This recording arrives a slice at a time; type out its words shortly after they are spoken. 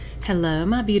Hello,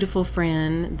 my beautiful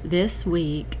friend. This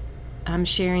week, I'm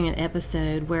sharing an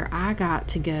episode where I got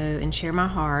to go and share my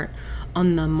heart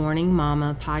on the Morning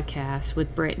Mama podcast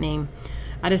with Brittany.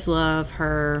 I just love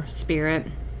her spirit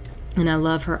and I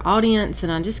love her audience,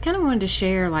 and I just kind of wanted to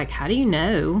share, how do you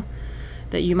know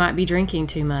that you might be drinking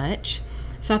too much?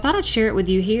 So I thought I'd share it with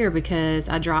you here because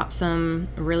I dropped some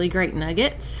really great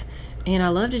nuggets, and I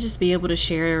love to just be able to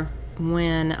share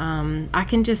when I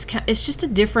can it's just a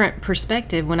different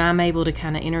perspective when I'm able to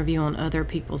kind of interview on other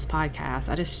people's podcasts.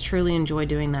 I just truly enjoy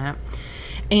doing that.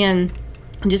 And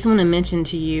I just want to mention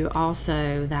to you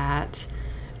also that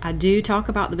I do talk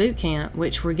about the boot camp,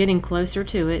 which we're getting closer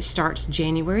to. It starts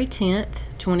January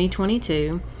 10th,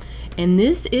 2022. And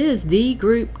this is the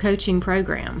group coaching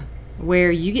program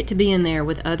where you get to be in there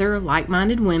with other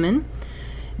like-minded women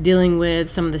dealing with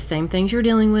some of the same things you're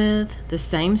dealing with, the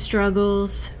same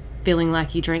struggles, feeling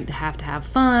like you drink to have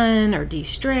fun or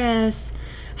de-stress,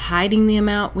 hiding the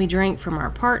amount we drink from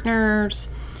our partners,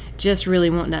 just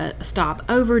really wanting to stop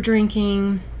over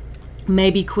drinking,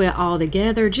 maybe quit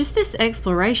altogether, just this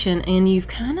exploration. And you've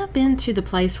kind of been to the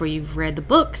place where you've read the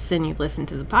books and you've listened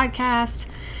to the podcast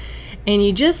and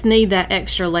you just need that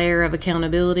extra layer of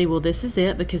accountability. Well, this is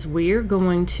it, because we're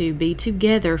going to be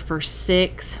together for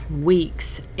 6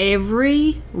 weeks.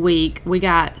 Every week we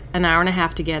got an hour and a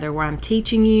half together where I'm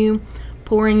teaching you,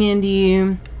 pouring into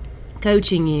you,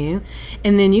 coaching you,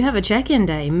 and then you have a check-in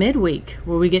day midweek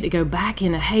where we get to go back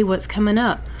into, hey, what's coming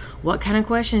up? What kind of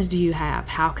questions do you have?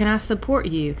 How can I support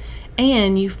you?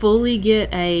 And you fully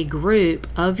get a group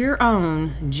of your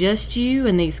own, just you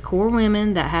and these core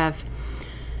women that have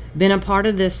been a part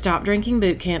of this Stop Drinking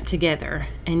Boot Camp together.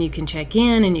 And you can check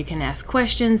in and you can ask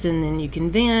questions and then you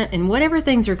can vent, and whatever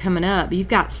things are coming up. You've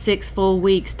got 6 full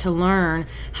weeks to learn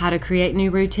how to create new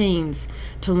routines,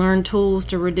 to learn tools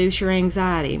to reduce your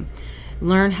anxiety,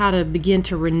 learn how to begin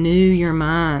to renew your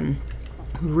mind,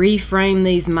 reframe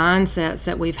these mindsets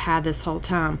that we've had this whole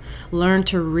time, learn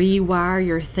to rewire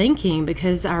your thinking,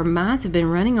 because our minds have been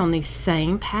running on these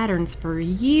same patterns for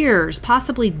years,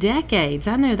 possibly decades.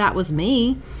 I know that was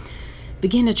me.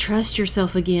 Begin to trust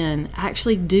yourself again.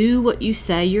 Actually do what you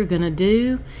say you're going to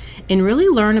do, and really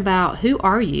learn about who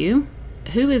are you,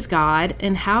 who is God,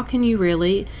 and how can you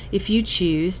really, if you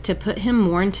choose to put Him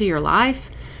more into your life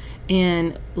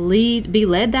and be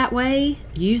led that way,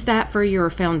 use that for your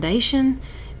foundation,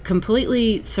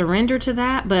 completely surrender to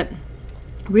that, but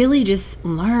really just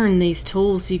learn these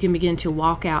tools so you can begin to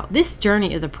walk out. This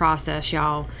journey is a process,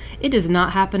 y'all. It does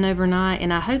not happen overnight,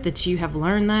 and I hope that you have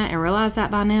learned that and realized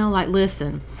that by now.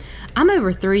 Listen, I'm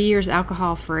over 3 years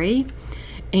alcohol free,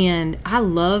 and I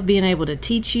love being able to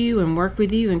teach you and work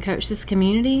with you and coach this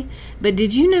community. But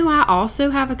did you know I also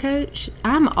have a coach?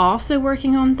 I'm also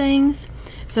working on things.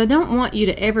 So I don't want you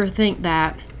to ever think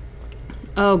that,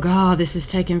 oh God, this is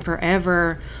taking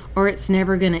forever or it's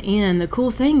never going to end. The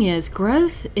cool thing is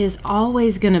growth is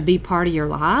always going to be part of your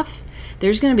life.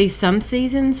 There's going to be some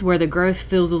seasons where the growth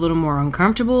feels a little more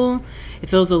uncomfortable. It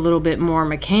feels a little bit more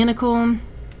mechanical.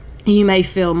 You may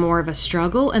feel more of a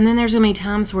struggle. And then there's going to be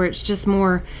times where it's just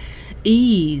more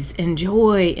ease and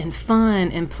joy and fun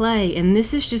and play. And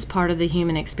this is just part of the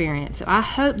human experience. So I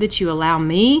hope that you allow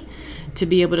me to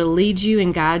be able to lead you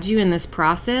and guide you in this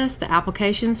process. The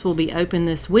applications will be open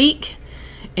this week,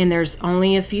 and there's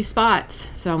only a few spots.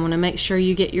 So I want to make sure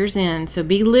you get yours in. So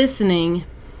be listening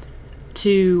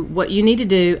to what you need to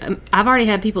do. I've already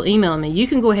had people emailing me. You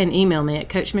can go ahead and email me at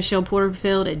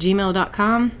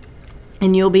coachmichelleporterfield@gmail.com,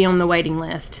 and you'll be on the waiting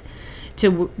list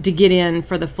to get in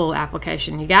for the full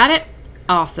application. You got it?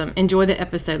 Awesome. Enjoy the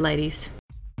episode, ladies.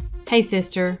 Hey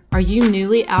sister, are you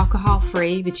newly alcohol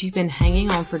free but you've been hanging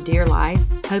on for dear life,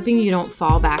 hoping you don't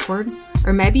fall backward?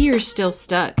 Or maybe you're still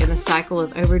stuck in the cycle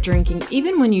of overdrinking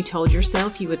even when you told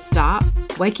yourself you would stop,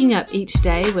 waking up each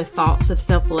day with thoughts of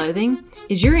self-loathing?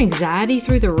 Is your anxiety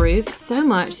through the roof so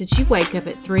much that you wake up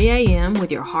at 3 a.m.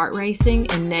 with your heart racing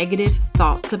and negative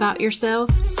thoughts about yourself?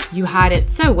 You hide it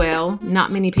so well,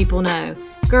 not many people know.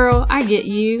 Girl, I get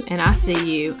you and I see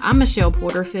you. I'm Michelle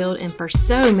Porterfield, and for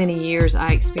so many years I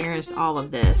experienced all of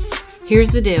this.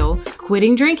 Here's the deal.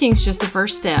 Quitting drinking is just the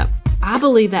first step. I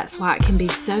believe that's why it can be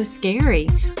so scary.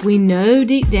 We know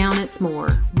deep down it's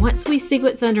more. Once we see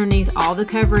what's underneath all the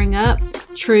covering up,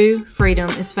 true freedom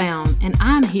is found, and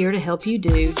I'm here to help you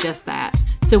do just that.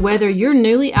 So whether you're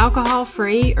newly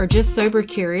alcohol-free or just sober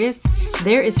curious,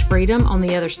 there is freedom on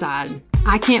the other side.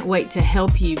 I can't wait to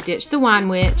help you ditch the wine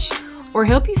witch, or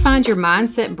help you find your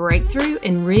mindset breakthrough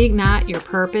and reignite your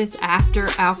purpose after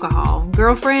alcohol.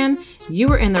 Girlfriend, you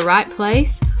are in the right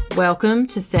place. Welcome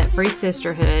to Set Free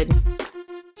Sisterhood.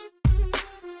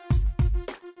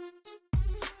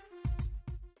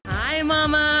 Hi,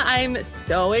 Mama. I'm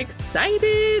so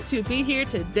excited to be here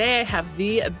today. I have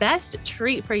the best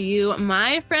treat for you.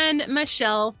 My friend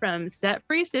Michelle from Set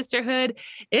Free Sisterhood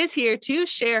is here to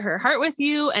share her heart with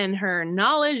you and her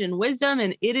knowledge and wisdom,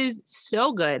 and it is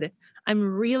so good. I'm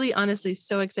really honestly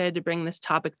so excited to bring this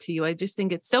topic to you. I just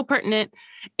think it's so pertinent.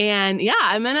 And yeah,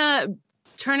 I'm going to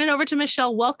turn it over to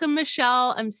Michelle. Welcome,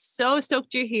 Michelle. I'm so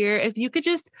stoked you're here. If you could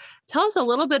just tell us a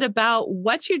little bit about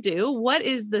what you do, what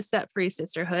is the Set Free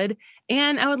Sisterhood?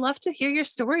 And I would love to hear your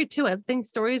story too. I think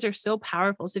stories are so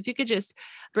powerful. So if you could just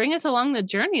bring us along the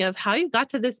journey of how you got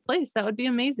to this place, that would be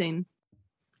amazing.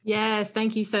 Yes.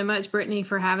 Thank you so much, Brittany,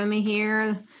 for having me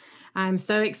here. I'm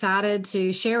so excited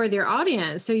to share with your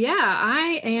audience. So yeah,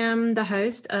 I am the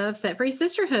host of Set Free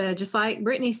Sisterhood, just like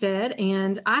Brittany said,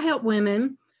 and I help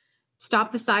women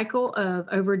stop the cycle of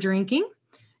over drinking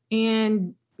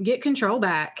and get control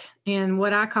back. And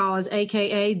what I call is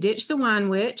AKA ditch the wine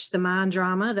witch, the mind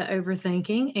drama, the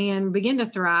overthinking, and begin to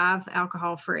thrive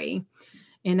alcohol free.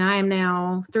 And I am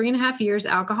now 3.5 years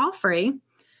alcohol free.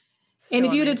 So and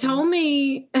if you'd have amazing. told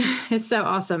me, it's so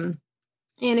awesome.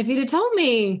 And if you'd have told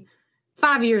me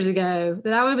 5 years ago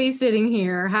that I would be sitting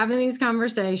here having these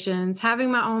conversations, having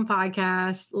my own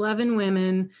podcast, loving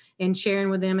women and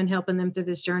sharing with them and helping them through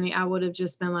this journey, I would have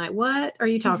just been like, what are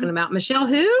you talking about? Michelle,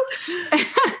 who?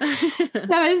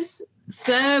 There is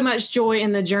so much joy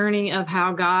in the journey of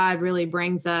how God really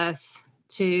brings us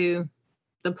to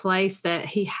the place that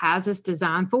he has us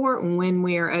designed for when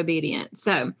we are obedient.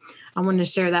 So I wanted to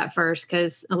share that first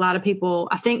because a lot of people,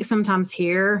 I think sometimes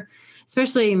hear,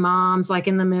 especially moms like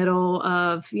in the middle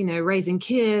of, raising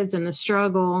kids and the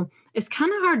struggle, it's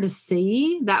kind of hard to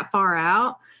see that far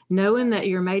out, knowing that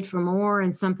you're made for more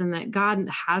and something that God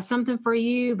has something for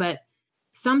you. But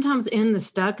sometimes in the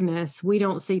stuckness, we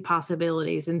don't see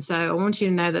possibilities. And so I want you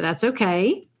to know that that's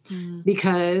okay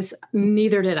because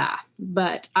neither did I,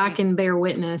 but I can bear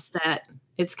witness that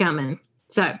it's coming.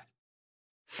 So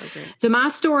my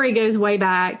story goes way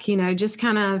back, just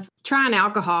kind of trying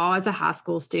alcohol as a high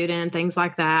school student, things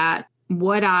like that.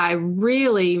 What I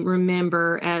really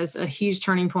remember as a huge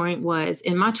turning point was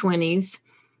in my 20s,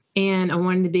 and I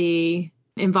wanted to be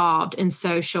involved in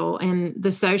social. And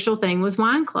the social thing was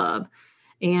wine club.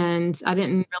 And I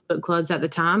didn't know book clubs at the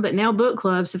time, but now book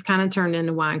clubs have kind of turned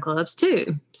into wine clubs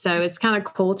too. So it's kind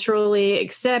of culturally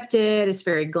accepted. It's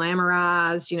very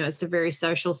glamorized. It's a very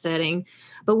social setting.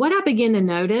 But what I began to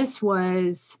notice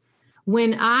was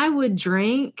when I would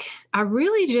drink, I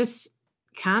really just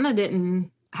kind of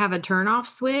didn't have a turnoff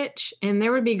switch. And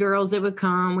there would be girls that would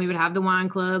come. We would have the wine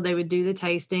club. They would do the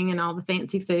tasting and all the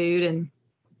fancy food. And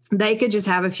they could just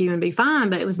have a few and be fine.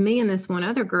 But it was me and this one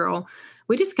other girl.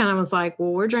 We just kind of was like,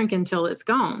 well, we're drinking till it's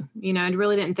gone. I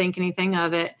really didn't think anything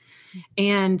of it.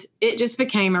 And it just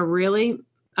became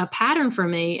a pattern for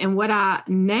me. And what I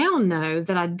now know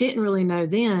that I didn't really know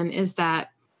then is that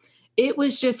it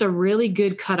was just a really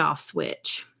good cutoff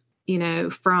switch,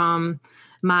 from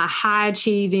my high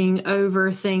achieving,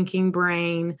 overthinking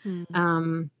brain.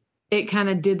 It kind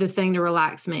of did the thing to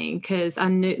relax me because I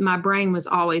knew my brain was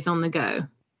always on the go,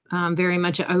 very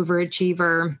much an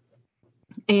overachiever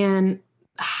and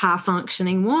high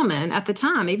functioning woman at the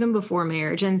time, even before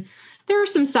marriage. And there are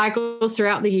some cycles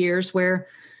throughout the years where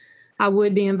I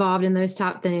would be involved in those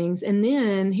type things. And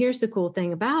then here's the cool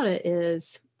thing about it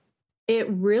is it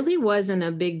really wasn't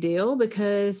a big deal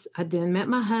because I then met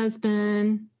my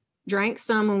husband, drank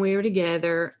some when we were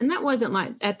together, and that wasn't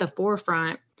like at the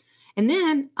forefront. And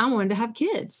then I wanted to have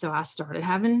kids. So I started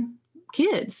having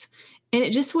kids and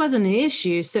it just wasn't an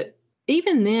issue. So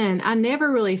even then, I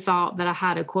never really thought that I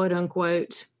had a quote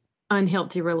unquote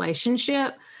unhealthy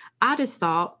relationship. I just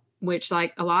thought, which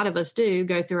like a lot of us do,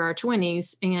 go through our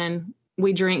 20s and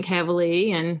we drink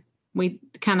heavily and we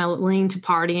kind of lean to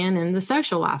partying and the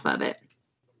social life of it.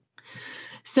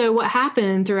 So what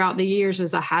happened throughout the years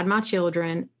was I had my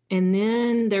children, and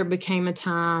then there became a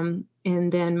time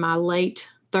in then my late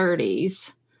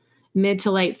 30s, mid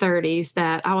to late 30s,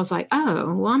 that I was like,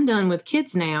 oh, well, I'm done with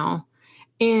kids now.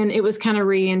 And it was kind of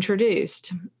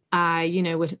reintroduced. I,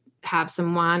 would have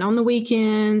some wine on the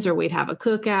weekends, or we'd have a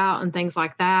cookout and things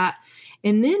like that.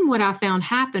 And then what I found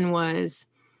happened was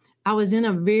I was in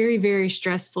a very, very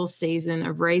stressful season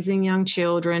of raising young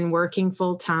children, working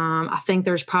full time. I think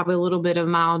there's probably a little bit of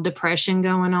mild depression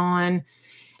going on.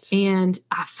 And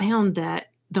I found that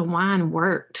the wine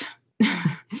worked.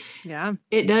 Yeah.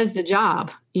 It does the job,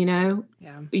 Yeah.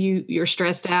 You're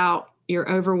stressed out, you're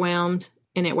overwhelmed,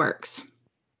 and it works.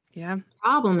 Yeah.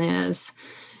 Problem is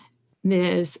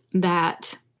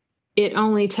that it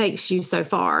only takes you so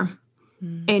far,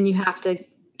 and you have to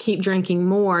keep drinking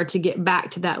more to get back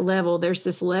to that level. There's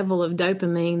this level of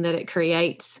dopamine that it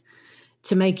creates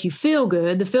to make you feel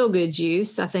good, the feel good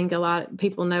juice. I think a lot of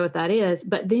people know what that is.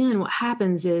 But then what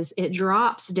happens is it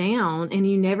drops down and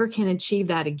you never can achieve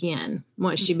that again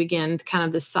once you begin kind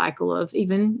of this cycle of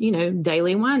even,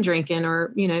 daily wine drinking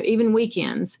or, even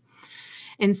weekends.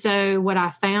 And so what I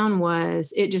found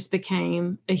was it just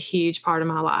became a huge part of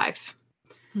my life.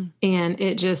 And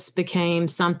it just became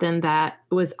something that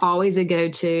was always a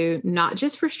go-to, not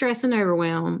just for stress and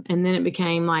overwhelm. And then it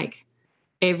became like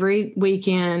every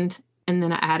weekend. And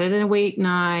then I added a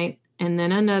weeknight and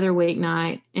then another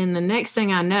weeknight. And the next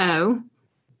thing I know,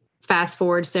 fast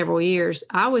forward several years,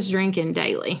 I was drinking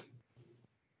daily.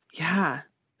 Yeah,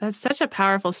 that's such a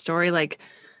powerful story. Like,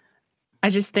 I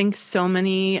just think so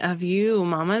many of you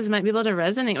mamas might be able to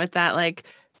resonate with that. Like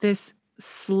this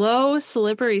slow,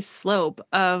 slippery slope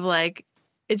of like,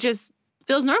 it just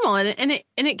feels normal and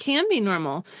it can be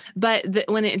normal. But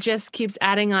when it just keeps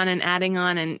adding on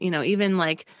and, even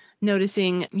like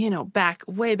noticing,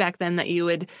 way back then that you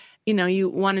would, you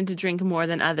wanted to drink more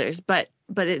than others, but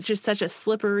it's just such a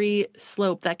slippery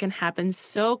slope that can happen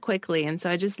so quickly. And so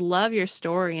I just love your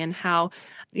story and how,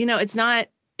 it's not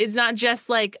just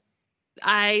like,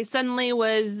 I suddenly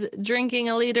was drinking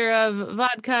a liter of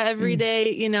vodka every day.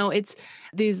 It's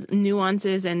these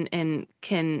nuances and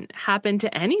can happen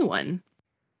to anyone.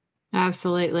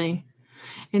 Absolutely.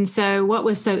 And so what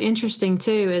was so interesting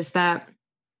too is that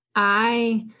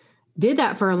I did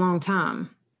that for a long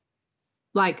time,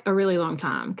 like a really long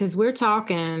time, because we're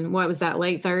talking, what was that,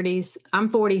 late 30s? I'm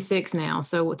 46 now,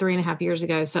 so 3.5 years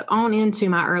ago. So on into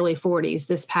my early 40s,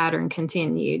 this pattern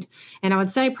continued. And I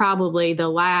would say probably the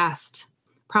last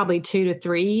 2 to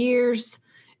 3 years,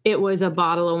 it was a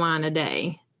bottle of wine a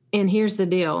day. And here's the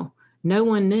deal. No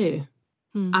one knew.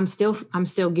 I'm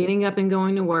still getting up and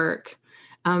going to work.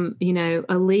 A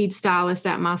lead stylist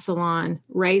at my salon,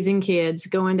 raising kids,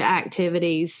 going to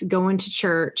activities, going to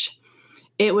church.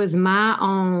 It was my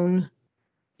own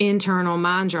internal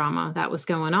mind drama that was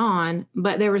going on,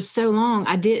 but there was so long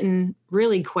I didn't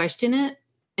really question it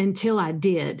until I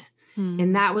did.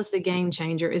 And that was the game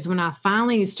changer, is when I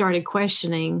finally started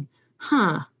questioning,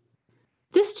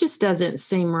 this just doesn't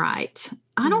seem right.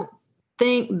 I don't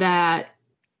think that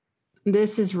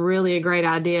this is really a great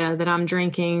idea that I'm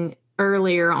drinking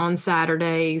earlier on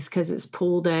Saturdays because it's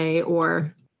pool day,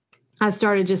 or I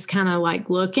started just kind of like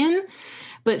looking.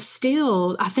 But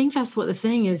still, I think that's what the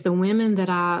thing is. The women that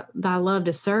I love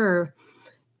to serve,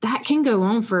 that can go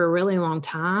on for a really long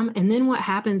time. And then what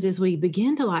happens is we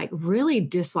begin to like really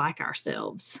dislike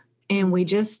ourselves, and we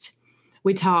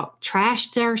talk trash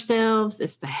to ourselves.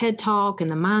 It's the head talk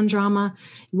and the mind drama.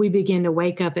 We begin to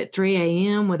wake up at 3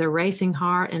 a.m. with a racing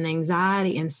heart and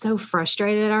anxiety and so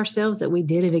frustrated at ourselves that we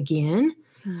did it again.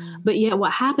 But yet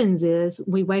what happens is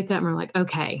we wake up and we're like,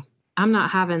 okay, I'm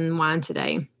not having wine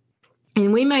today.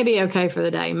 And we may be okay for the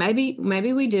day. Maybe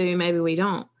we do, maybe we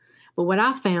don't. But what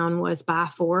I found was by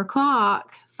 4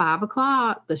 o'clock, 5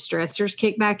 o'clock, the stressors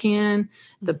kick back in,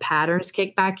 the patterns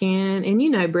kick back in.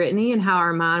 And Brittany, and how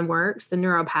our mind works, the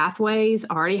neural pathways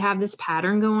already have this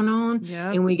pattern going on.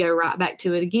 Yep. And we go right back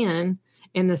to it again,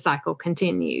 and the cycle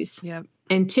continues. Yep.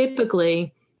 And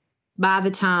typically, by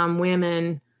the time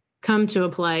women come to a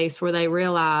place where they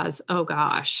realize, oh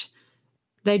gosh,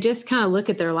 they just kind of look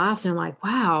at their lives and like,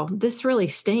 wow, this really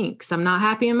stinks. I'm not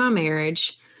happy in my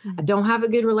marriage. I don't have a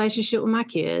good relationship with my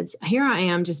kids. Here I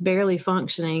am just barely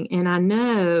functioning. And I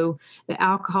know that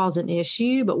alcohol is an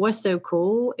issue, but what's so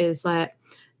cool is that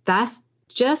that's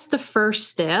just the first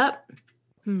step,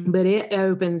 but it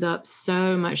opens up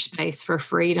so much space for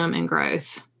freedom and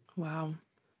growth. Wow.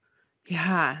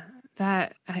 Yeah.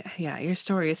 Your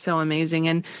story is so amazing.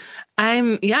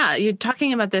 And you're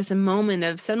talking about this moment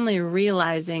of suddenly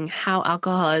realizing how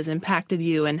alcohol has impacted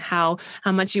you and how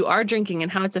much you are drinking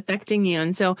and how it's affecting you.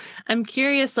 And so I'm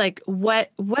curious, like what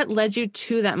led you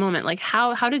to that moment? Like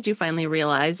how did you finally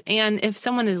realize? And if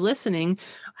someone is listening,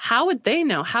 how would they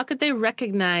know? How could they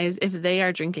recognize if they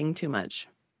are drinking too much?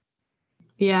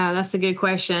 Yeah, that's a good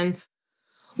question.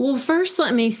 Well, first,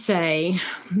 let me say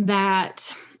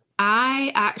that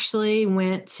I actually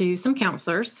went to some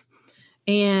counselors,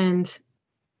 and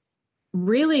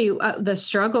really the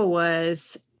struggle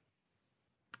was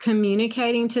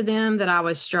communicating to them that I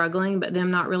was struggling, but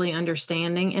them not really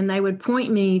understanding. And they would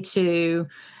point me to,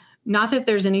 not that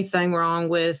there's anything wrong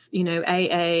with,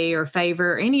 AA or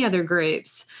Favor or any other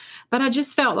groups, but I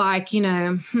just felt like,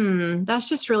 that's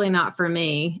just really not for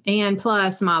me. And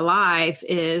plus my life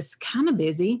is kind of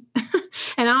busy.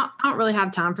 And I don't really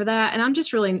have time for that. And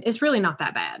it's really not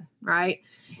that bad. Right.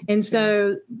 And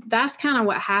so that's kind of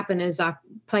what happened is I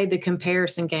played the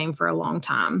comparison game for a long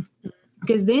time.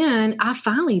 Because then I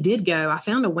finally did go. I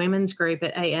found a women's group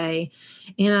at AA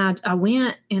and I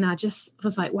went and I just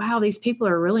was like, wow, these people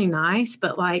are really nice,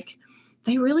 but like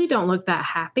they really don't look that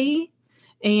happy.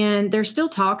 And they're still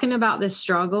talking about this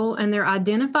struggle and they're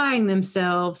identifying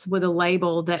themselves with a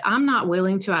label that I'm not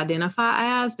willing to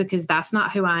identify as because that's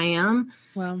not who I am.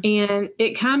 Wow. And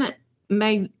it kind of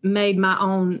made my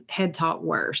own head talk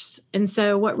worse. And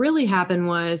so what really happened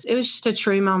was it was just a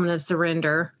true moment of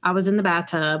surrender. I was in the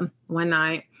bathtub one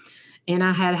night and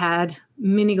I had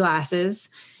many glasses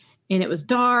and it was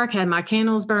dark, had my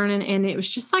candles burning. And it was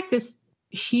just like this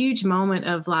huge moment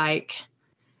of like,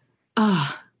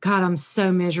 oh God, I'm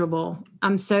so miserable.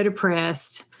 I'm so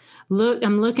depressed.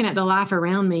 I'm looking at the life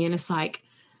around me and it's like,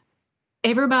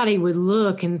 everybody would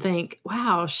look and think,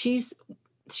 wow, she's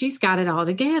got it all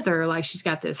together. Like she's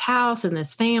got this house and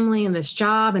this family and this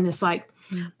job. And it's like,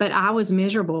 but I was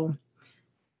miserable.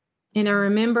 And I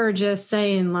remember just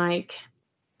saying like,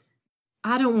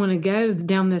 I don't want to go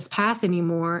down this path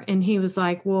anymore. And he was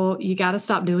like, well, you got to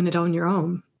stop doing it on your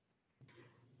own.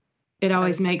 It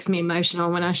always makes me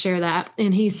emotional when I share that.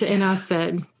 And and I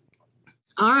said,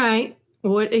 all right.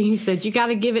 What he said, you got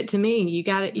to give it to me. You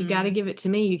got to give it to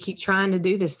me. You keep trying to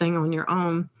do this thing on your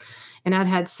own. And I'd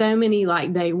had so many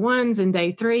like day ones and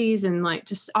day threes and like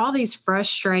just all these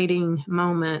frustrating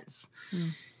moments.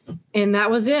 And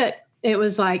that was it. It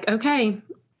was like, okay.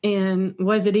 And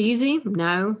was it easy?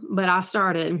 No, but I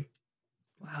started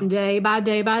day by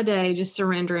day, just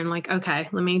surrendering like, okay,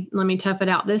 let me tough it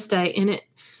out this day. And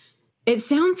it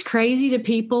sounds crazy to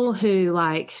people who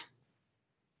like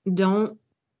don't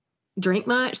drink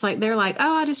much. Like they're like,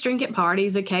 oh, I just drink at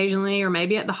parties occasionally, or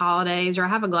maybe at the holidays, or I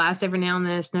have a glass every now and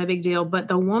then. It's no big deal. But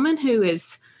the woman who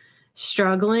is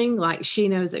struggling, like she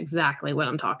knows exactly what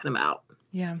I'm talking about.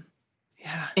 Yeah.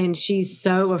 Yeah. And she's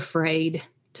so afraid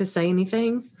to say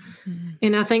anything.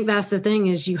 And I think that's the thing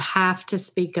is you have to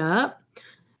speak up.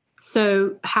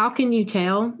 So how can you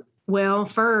tell? Well,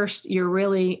 first, you're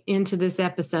really into this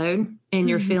episode and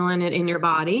you're feeling it in your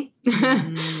body.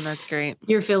 That's great.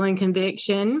 You're feeling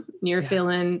conviction. You're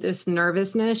feeling this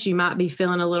nervousness. You might be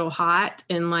feeling a little hot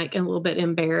and like a little bit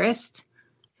embarrassed.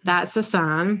 That's a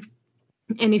sign.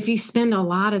 And if you spend a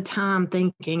lot of time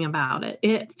thinking about it,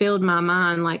 it filled my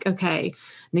mind like, okay,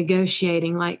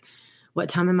 negotiating, like, what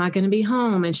time am I going to be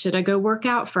home? And should I go work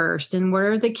out first? And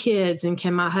where are the kids? And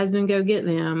can my husband go get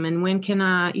them? And when can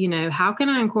I, how can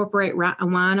I incorporate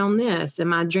wine on this?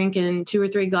 Am I drinking 2 or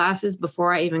 3 glasses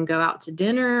before I even go out to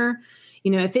dinner?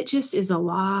 If it just is a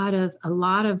lot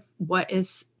of what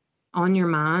is on your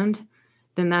mind,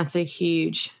 then that's a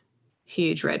huge,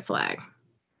 huge red flag.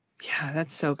 Yeah,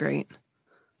 that's so great.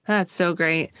 That's so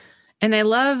great. And I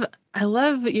love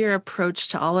your approach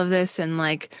to all of this. And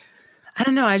like, I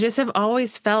don't know, I just have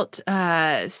always felt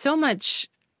so much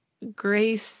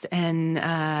grace and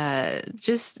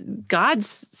just God's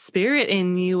spirit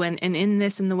in you and in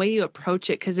this and the way you approach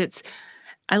it. Because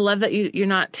I love that you're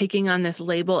not taking on this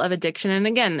label of addiction. And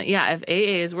again, yeah, if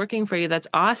AA is working for you, that's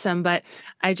awesome. But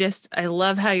I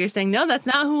love how you're saying, no, that's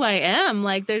not who I am.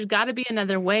 Like there's got to be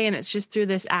another way. And it's just through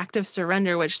this act of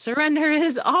surrender, which surrender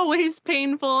is always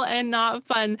painful and not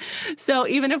fun. So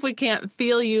even if we can't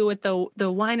feel you with the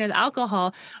wine or the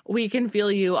alcohol, we can feel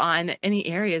you on any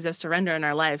areas of surrender in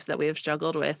our lives that we have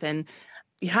struggled with. And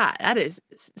yeah, that is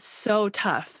so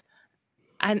tough.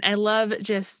 And I love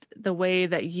just the way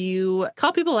that you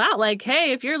call people out like,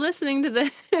 hey, if you're listening to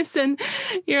this and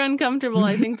you're uncomfortable,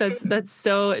 I think that's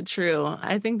so true.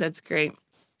 I think that's great.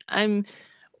 Would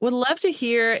love to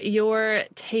hear your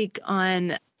take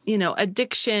on,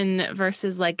 addiction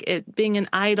versus like it being an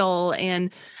idol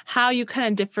and how you kind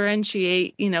of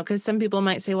differentiate, because some people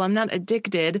might say, well, I'm not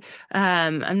addicted.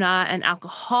 I'm not an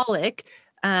alcoholic.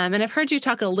 And I've heard you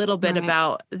talk a little bit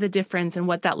about the difference and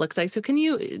what that looks like. So can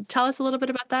you tell us a little bit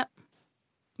about that?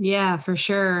 Yeah, for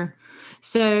sure.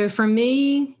 So for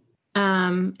me,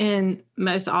 and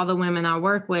most all the women I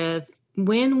work with,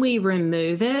 when we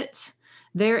remove it,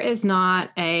 there is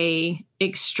not a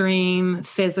extreme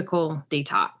physical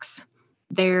detox.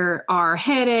 There are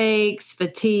headaches,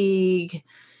 fatigue,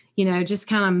 just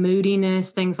kind of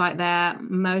moodiness, things like that.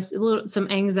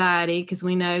 Some anxiety, because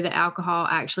we know that alcohol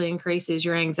actually increases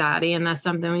your anxiety. And that's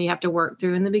something you have to work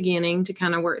through in the beginning to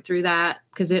kind of work through that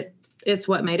because it's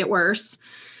what made it worse.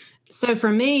 So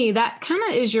for me, that kind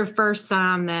of is your first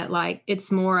sign that like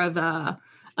it's more of a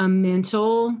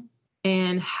mental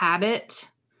and habit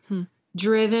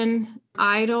driven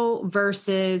idol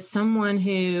versus someone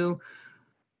who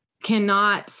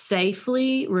cannot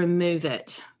safely remove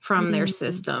it from their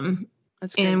system.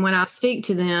 That's great. And when I speak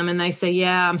to them and they say,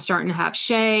 yeah, I'm starting to have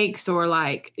shakes or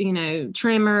like,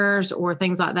 tremors or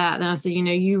things like that, then I say,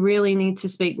 you really need to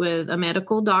speak with a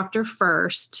medical doctor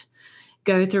first,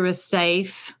 go through a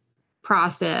safe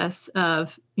process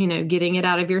of, getting it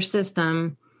out of your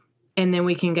system, and then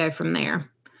we can go from there.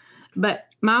 But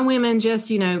my women just,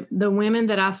 the women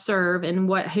that I serve and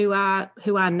who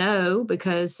I know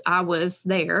because I was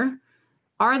there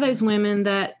are those women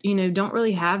that, don't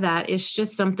really have that. It's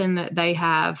just something that they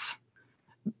have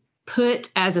put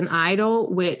as an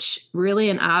idol, which really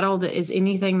an idol that is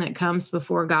anything that comes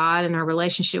before God and our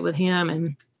relationship with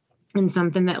him. And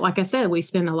something that, like I said, we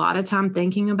spend a lot of time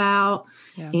thinking about,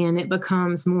 and it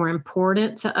becomes more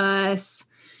important to us.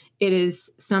 It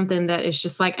is something that is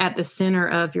just like at the center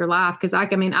of your life. Cause I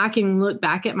can look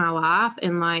back at my life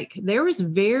and like, there was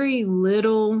very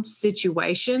little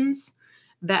situations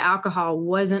that alcohol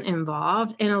wasn't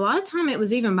involved. And a lot of time it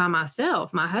was even by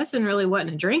myself. My husband really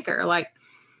wasn't a drinker. Like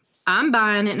I'm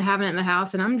buying it and having it in the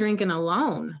house and I'm drinking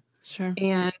alone. Sure.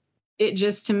 And it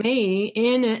just, to me,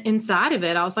 inside of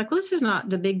it, I was like, well, this is not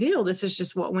the big deal. This is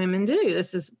just what women do.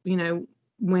 This is,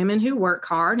 women who work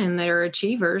hard and they're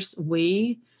achievers.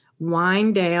 We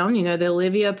wind down, the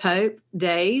Olivia Pope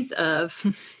days of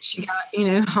she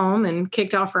got, home and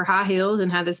kicked off her high heels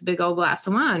and had this big old glass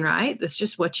of wine, right? That's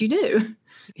just what you do.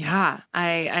 Yeah,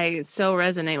 I so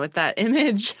resonate with that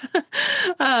image.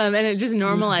 And it just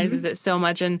normalizes it so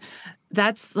much. And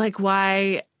that's like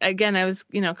why, again, I was,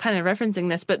 kind of referencing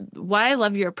this, but why I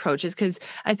love your approach is because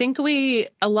I think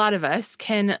a lot of us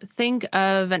can think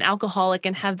of an alcoholic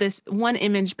and have this one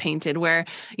image painted where,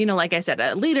 like I said,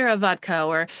 a liter of vodka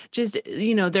or just,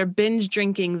 they're binge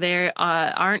drinking. They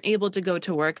aren't able to go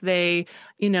to work. They,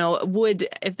 would,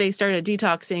 if they started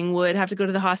detoxing, would have to go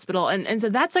to the hospital. And so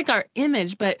that's like our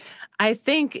image. But I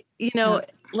think,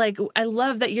 like, I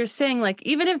love that you're saying, like,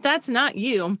 even if that's not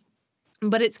you,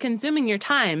 but it's consuming your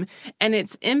time and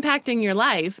it's impacting your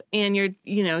life and you're,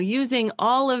 using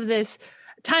all of this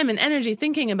time and energy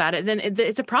thinking about it, then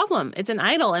it's a problem. It's an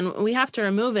idol and we have to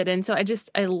remove it. And so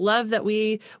I love that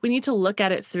we need to look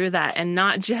at it through that and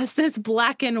not just this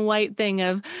black and white thing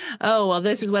of, oh, well,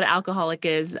 this is what alcoholic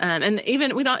is. And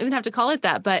even, we don't even have to call it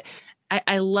that, but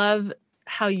I love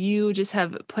how you just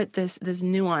have put this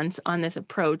nuance on this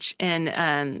approach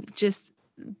and just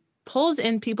pulls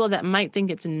in people that might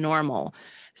think it's normal.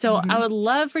 So I would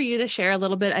love for you to share a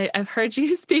little bit. I've heard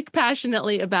you speak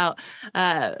passionately about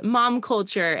mom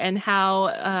culture and how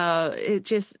it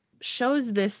just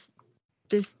shows this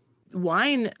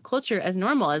wine culture as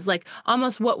normal, as like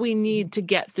almost what we need to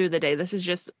get through the day. This is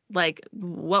just like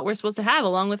what we're supposed to have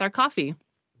along with our coffee.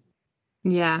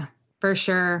 Yeah. For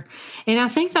sure. And I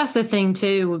think that's the thing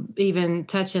too, even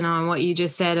touching on what you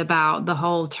just said about the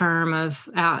whole term of,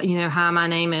 hi, my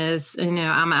name is, I'm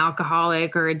an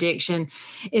alcoholic or addiction,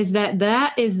 is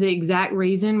that is the exact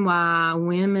reason why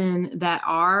women that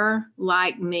are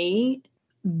like me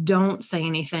don't say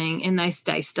anything and they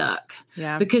stay stuck.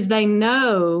 Yeah. Because they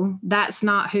know that's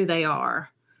not who they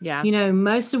are. Yeah.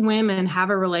 Most women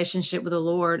have a relationship with the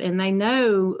Lord and they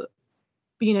know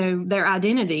their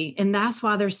identity. And that's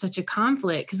why there's such a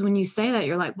conflict. Because when you say that,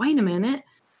 you're like, wait a minute,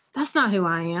 that's not who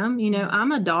I am.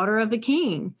 I'm a daughter of a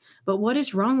king, but what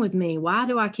is wrong with me? Why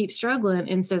do I keep struggling?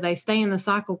 And so they stay in the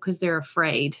cycle because they're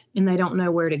afraid and they don't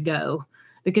know where to go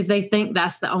because they think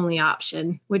that's the only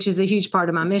option, which is a huge part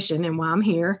of my mission and why I'm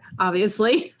here,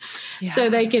 obviously, so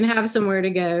they can have somewhere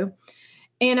to go.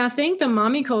 And I think the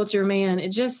mommy culture, man,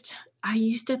 I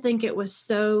used to think it was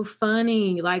so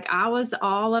funny. Like I was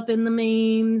all up in the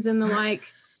memes and the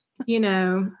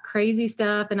crazy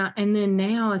stuff. And then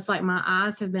now it's like my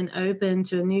eyes have been opened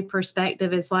to a new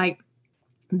perspective. It's like,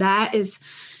 it's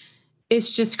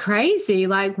just crazy.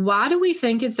 Like, why do we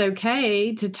think it's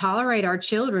okay to tolerate our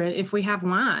children if we have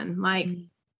wine? Like,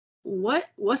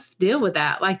 what's the deal with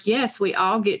that? Like, yes, we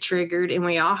all get triggered and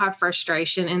we all have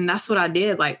frustration. And that's what I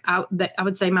did. Like I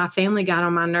would say my family got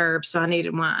on my nerves, so I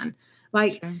needed wine.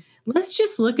 Like, let's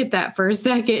just look at that for a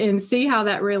second and see how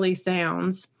that really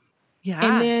sounds. Yeah.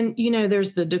 And then,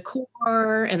 there's the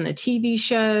decor and the TV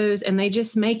shows, and they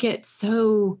just make it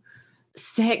so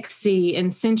sexy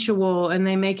and sensual, and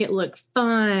they make it look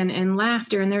fun and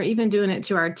laughter. And they're even doing it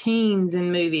to our teens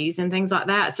in movies and things like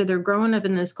that. So they're growing up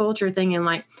in this culture thing and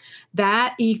like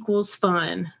that equals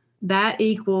fun. That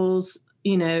equals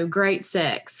great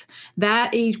sex.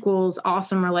 That equals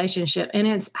awesome relationship. And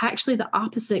it's actually the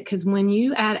opposite, because when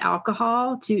you add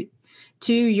alcohol to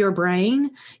your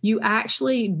brain, you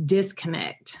actually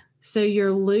disconnect. So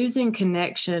you're losing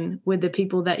connection with the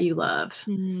people that you love.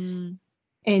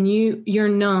 and you're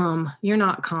numb. You're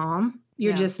not calm.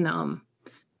 You're just numb.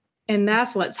 And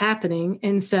that's what's happening.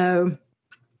 And so,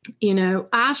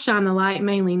 I shine the light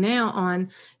mainly now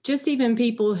on just even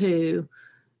people who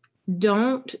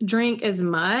don't drink as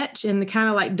much and the kind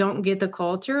of like don't get the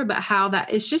culture, but how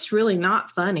that it's just really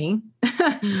not funny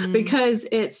because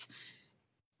it's,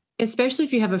 especially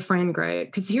if you have a friend group,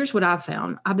 because here's what I've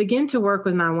found. I begin to work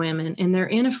with my women and they're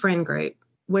in a friend group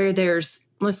where there's,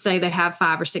 let's say they have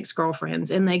 5 or 6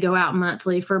 girlfriends and they go out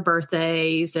monthly for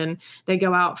birthdays and they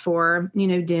go out for,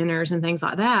 dinners and things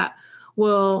like that.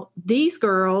 Well, these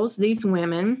girls, these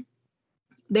women,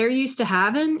 they're used to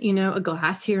having, a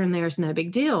glass here and there is no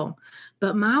big deal.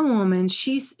 But my woman,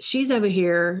 she's over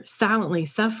here silently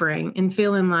suffering and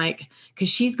feeling like, because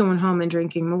she's going home and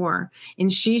drinking more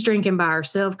and she's drinking by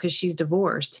herself because she's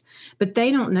divorced, but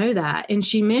they don't know that. And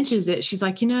she mentions it. She's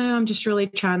like, I'm just really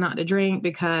trying not to drink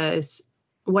because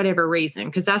whatever reason,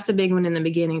 because that's the big one in the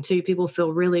beginning too. People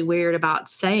feel really weird about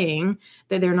saying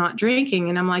that they're not drinking.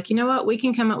 And I'm like, you know what? We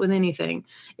can come up with anything.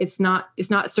 It's not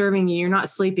serving you. You're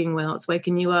not sleeping well. It's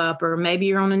waking you up, or maybe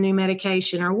you're on a new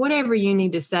medication or whatever you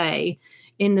need to say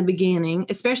in the beginning,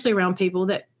 especially around people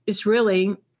that it's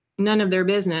really none of their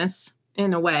business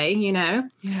in a way, Yeah,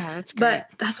 that's great. But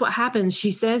that's what happens.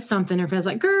 She says something, her friend's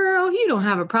like, girl, you don't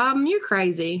have a problem. You're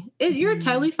crazy. You're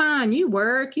totally fine. You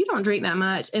work, you don't drink that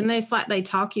much. And it's like they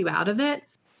talk you out of it.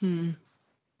 And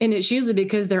it's usually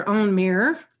because their own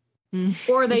mirror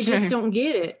or they just don't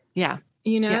get it. Yeah.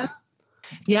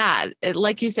 Yeah.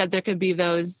 Like you said, there could be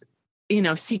those,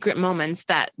 secret moments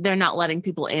that they're not letting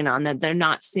people in on, that they're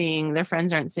not seeing, their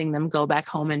friends aren't seeing them go back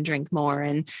home and drink more.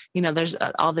 And, there's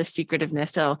all this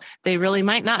secretiveness. So they really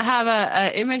might not have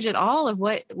a image at all of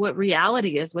what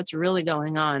reality is, what's really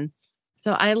going on.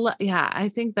 So I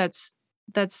think that's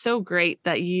so great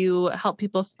that you help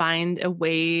people find a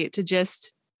way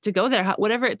to go there,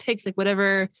 whatever it takes, like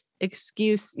whatever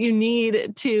excuse you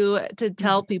need to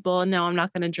tell people, no, I'm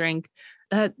not going to drink.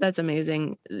 That's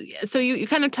amazing. So you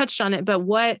kind of touched on it, but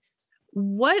what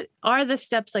are the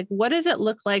steps? Like, what does it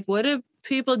look like? What do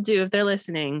people do if they're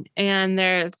listening and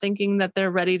they're thinking that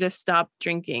they're ready to stop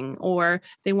drinking or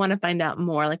they want to find out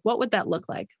more? Like, what would that look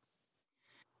like?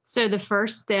 So the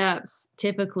first steps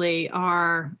typically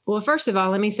are, well, first of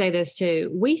all, let me say this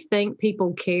too. We think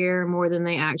people care more than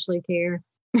they actually care.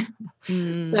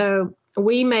 So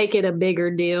we make it a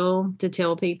bigger deal to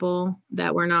tell people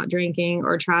that we're not drinking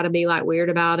or try to be like weird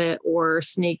about it or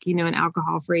sneak, an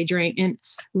alcohol-free drink. And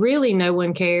really no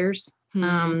one cares.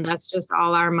 That's just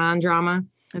all our mind drama.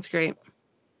 That's great.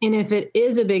 And if it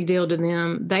is a big deal to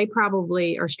them, they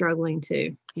probably are struggling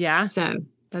too. Yeah. So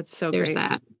that's so there's great.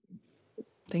 that.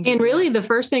 Thank you. And really the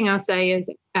first thing I say is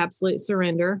absolute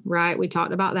surrender, right? We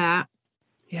talked about that.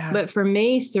 Yeah. But for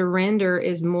me, surrender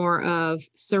is more of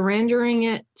surrendering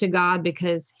it to God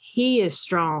because He is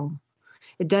strong.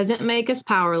 It doesn't make us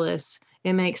powerless.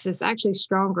 It makes us actually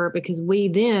stronger because we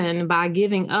then, by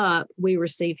giving up, we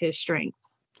receive His strength.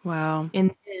 Wow.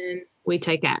 And then we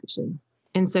take action.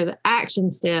 And so the action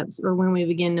steps are when we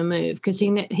begin to move, because he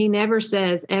never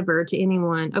says ever to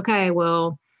anyone, okay,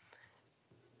 well,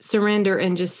 surrender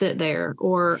and just sit there,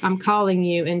 or I'm calling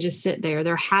you and just sit there.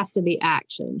 There has to be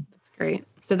action. That's great.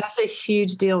 So that's a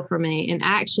huge deal for me. And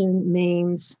action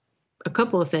means a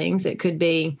couple of things. It could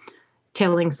be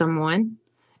telling someone.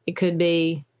 It could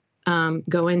be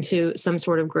going to some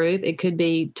sort of group. It could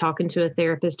be talking to a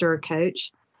therapist or a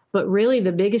coach. But really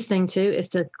the biggest thing too is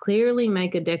to clearly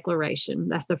make a declaration.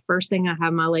 That's the first thing I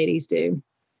have my ladies do.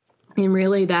 And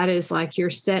really that is like you're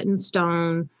set in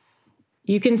stone.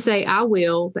 You can say, I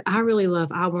will, but I really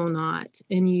love, I will not.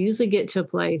 And you usually get to a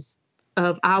place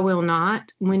of I will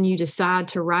not when you decide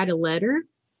to write a letter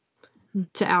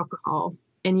to alcohol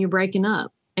and you're breaking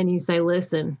up and you say,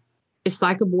 listen, it's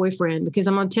like a boyfriend, because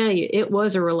I'm going to tell you, it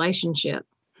was a relationship.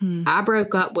 I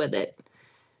broke up with it.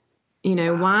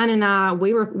 Wine and I,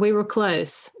 we were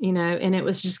close, and it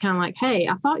was just kind of like, hey,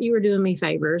 I thought you were doing me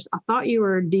favors. I thought you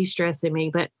were de-stressing me,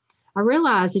 but I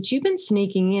realized that you've been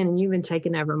sneaking in and you've been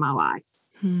taking over my life.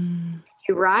 You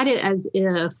write it as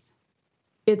if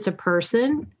it's a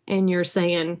person and you're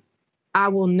saying, I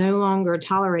will no longer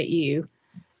tolerate you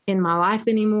in my life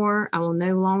anymore. I will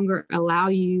no longer allow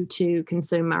you to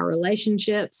consume my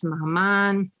relationships, my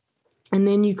mind. And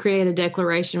then you create a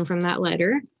declaration from that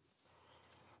letter.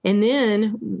 And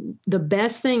then the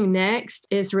best thing next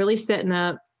is really setting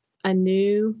up a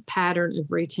new pattern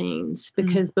of routines,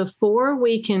 because before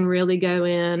we can really go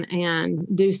in and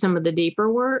do some of the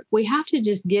deeper work, we have to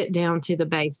just get down to the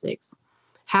basics.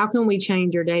 How can we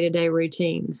change your day-to-day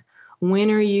routines? When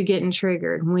are you getting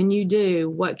triggered? When you do,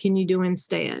 what can you do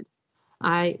instead?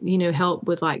 I, help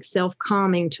with like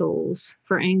self-calming tools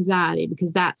for anxiety,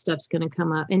 because that stuff's going to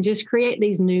come up, and just create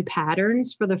these new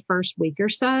patterns for the first week or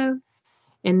so.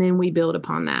 And then we build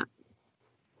upon that.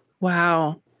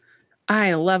 Wow.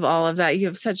 I love all of that. You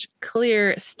have such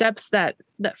clear steps that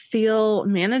feel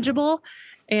manageable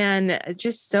and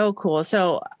just so cool.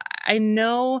 So I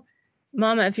know,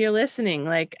 Mama, if you're listening,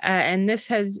 and this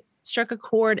has struck a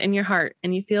chord in your heart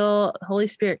and you feel Holy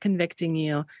Spirit convicting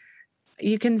you,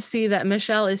 you can see that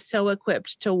Michelle is so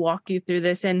equipped to walk you through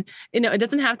this. And, it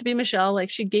doesn't have to be Michelle. Like,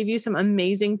 she gave you some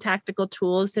amazing tactical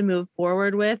tools to move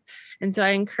forward with. And so I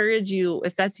encourage you,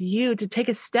 if that's you, to take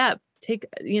a step,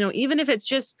 even if it's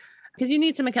just because you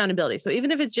need some accountability. So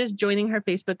even if it's just joining her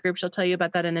Facebook group, she'll tell you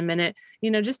about that in a minute,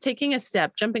 just taking a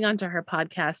step, jumping onto her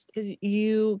podcast, because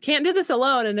you can't do this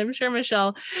alone. And I'm sure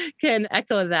Michelle can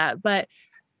echo that. But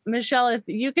Michelle, if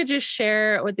you could just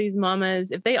share with these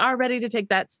mamas, if they are ready to take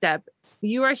that step,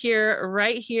 you are here,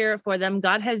 right here for them.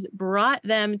 God has brought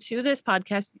them to this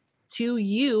podcast, to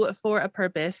you, for a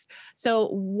purpose. So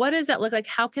what does that look like?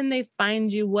 How can they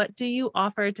find you? What do you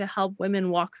offer to help women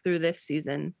walk through this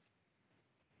season?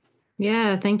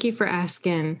 Yeah, thank you for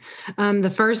asking.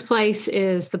 The first place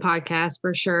is the podcast,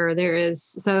 for sure. There is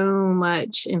so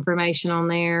much information on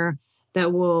there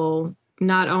that will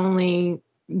not only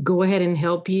go ahead and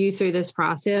help you through this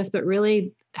process, but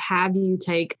really have you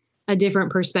take a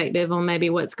different perspective on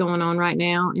maybe what's going on right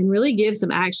now, and really give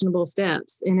some actionable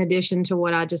steps in addition to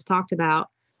what I just talked about,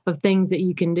 of things that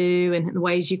you can do and the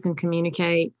ways you can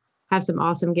communicate. Have some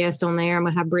awesome guests on there. I'm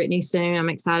going to have Brittany soon. I'm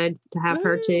excited to have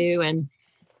her too.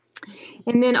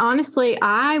 And then honestly,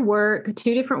 I work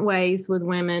two different ways with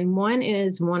women. One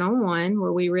is one-on-one,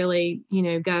 where we really,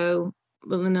 go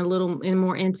in a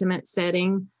more intimate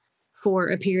setting for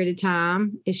a period of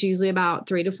time. It's usually about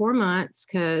 3 to 4 months,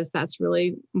 because that's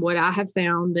really what I have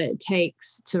found that it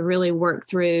takes to really work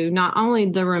through not only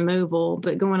the removal,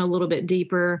 but going a little bit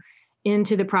deeper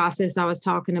into the process. I was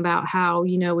talking about how,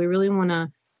 we really want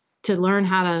to learn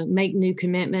how to make new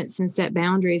commitments and set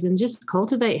boundaries and just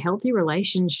cultivate healthy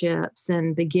relationships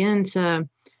and begin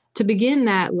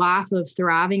that life of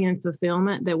thriving and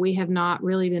fulfillment that we have not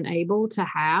really been able to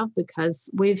have because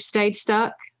we've stayed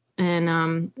stuck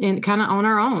and kind of on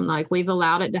our own. Like, we've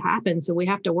allowed it to happen. So we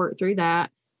have to work through that.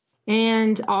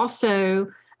 And also,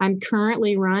 I'm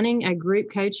currently running a group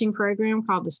coaching program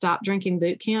called the Stop Drinking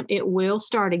Bootcamp. It will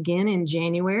start again in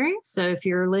January. So if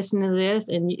you're listening to this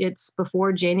and it's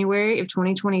before January of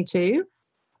 2022,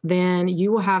 then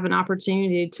you will have an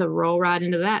opportunity to roll right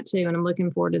into that too. And I'm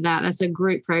looking forward to that. That's a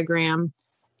group program,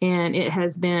 and it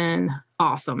has been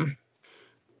awesome.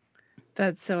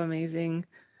 That's so amazing.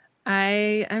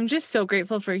 I'm just so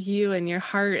grateful for you and your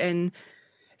heart, and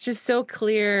just so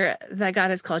clear that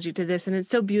God has called you to this. And it's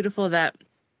so beautiful that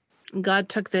God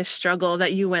took this struggle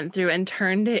that you went through and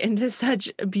turned it into such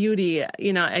beauty.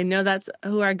 I know that's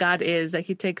who our God is, that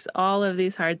he takes all of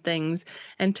these hard things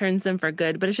and turns them for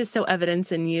good, but it's just so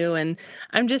evident in you. And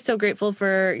I'm just so grateful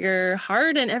for your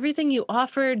heart and everything you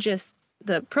offer, just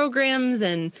the programs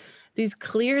and these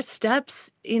clear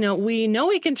steps. We know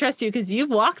we can trust you because you've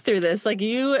walked through this. Like,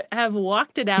 you have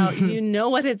walked it out. You know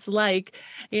what it's like.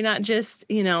 You're not just,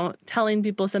 telling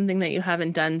people something that you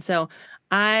haven't done. So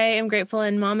I am grateful.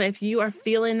 And Mama, if you are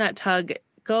feeling that tug,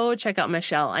 go check out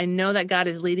Michelle. I know that God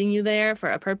is leading you there for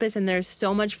a purpose, and there's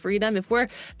so much freedom. If we're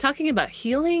talking about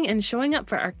healing and showing up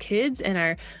for our kids and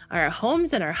our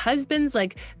homes and our husbands,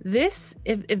 like this,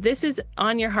 if this is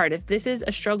on your heart, if this is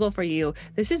a struggle for you,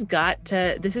 this is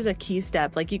a key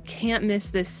step. Like, you can't miss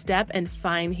this step and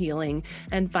find healing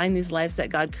and find these lives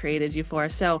that God created you for.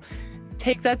 So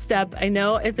take that step. I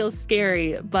know it feels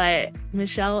scary, but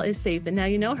Michelle is safe, and now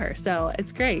you know her. So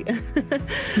it's great.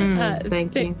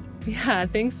 Thank you. Yeah.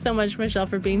 Thanks so much, Michelle,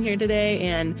 for being here today.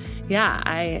 And yeah,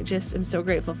 I just am so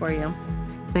grateful for you.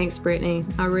 Thanks, Brittany.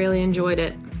 I really enjoyed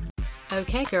it.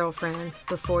 Okay, girlfriend,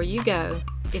 before you go,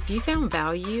 if you found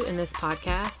value in this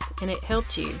podcast and it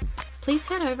helped you, please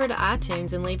head over to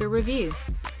iTunes and leave a review.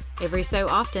 Every so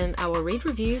often, I will read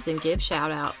reviews and give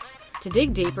shout outs. To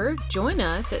dig deeper, join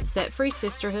us at Set Free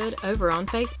Sisterhood over on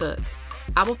Facebook.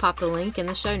 I will pop the link in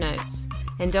the show notes.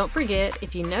 And don't forget,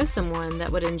 if you know someone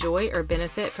that would enjoy or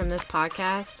benefit from this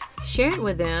podcast, share it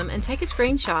with them and take a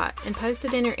screenshot and post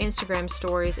it in your Instagram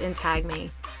stories and tag me.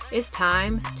 It's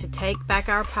time to take back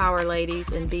our power,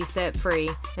 ladies, and be set free.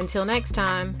 Until next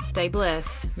time, stay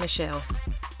blessed. Michelle.